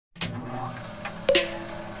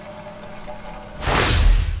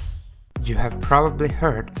You have probably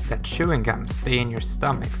heard that chewing gum stay in your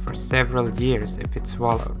stomach for several years if it's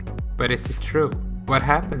swallowed. But is it true? What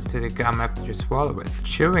happens to the gum after you swallow it?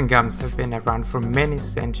 Chewing gums have been around for many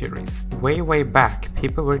centuries. Way back,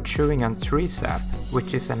 people were chewing on tree-sap,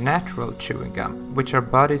 which is a natural chewing gum, which our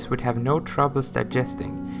bodies would have no troubles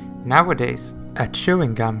digesting. Nowadays, a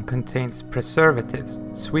chewing gum contains preservatives,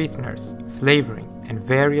 sweeteners, flavoring, and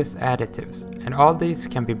various additives, and all these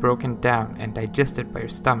can be broken down and digested by your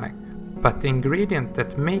stomach. But the ingredient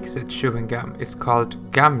that makes it chewing gum is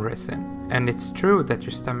called gum resin, and it's true that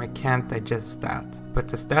your stomach can't digest that. But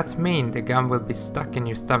does that mean the gum will be stuck in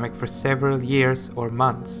your stomach for several years or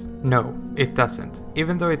months? No, it doesn't.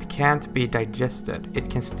 Even though it can't be digested, it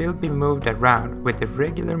can still be moved around with the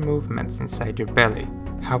regular movements inside your belly.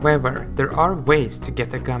 However, there are ways to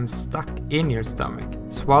get the gum stuck in your stomach.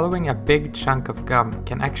 Swallowing a big chunk of gum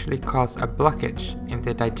can actually cause a blockage in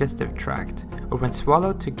the digestive tract, or when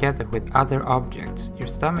swallowed together with other objects your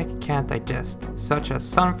stomach can't digest, such as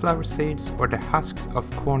sunflower seeds or the husks of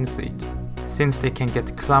corn seeds, since they can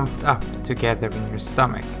get clumped up together in your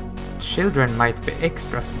stomach. Children might be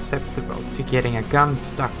extra susceptible to getting a gum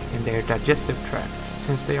stuck in their digestive tract,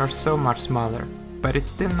 since they are so much smaller. But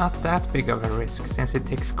it's still not that big of a risk, since it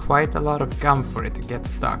takes quite a lot of gum for it to get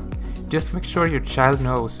stuck. Just make sure your child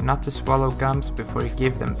knows not to swallow gums before you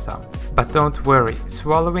give them some. But don't worry,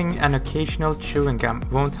 swallowing an occasional chewing gum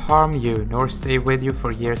won't harm you nor stay with you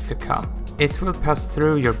for years to come. It will pass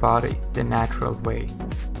through your body the natural way.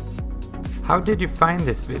 How did you find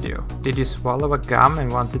this video? Did you swallow a gum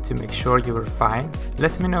and wanted to make sure you were fine?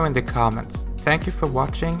 Let me know in the comments. Thank you for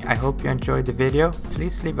watching, I hope you enjoyed the video.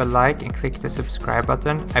 Please leave a like and click the subscribe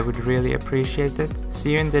button, I would really appreciate it.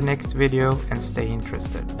 See you in the next video and stay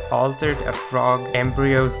interested. Altered a frog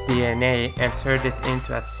embryo's DNA and turned it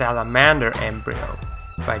into a salamander embryo.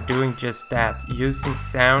 By doing just that, using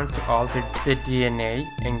sound to alter the DNA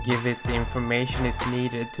and give it the information it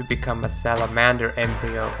needed to become a salamander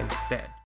embryo instead.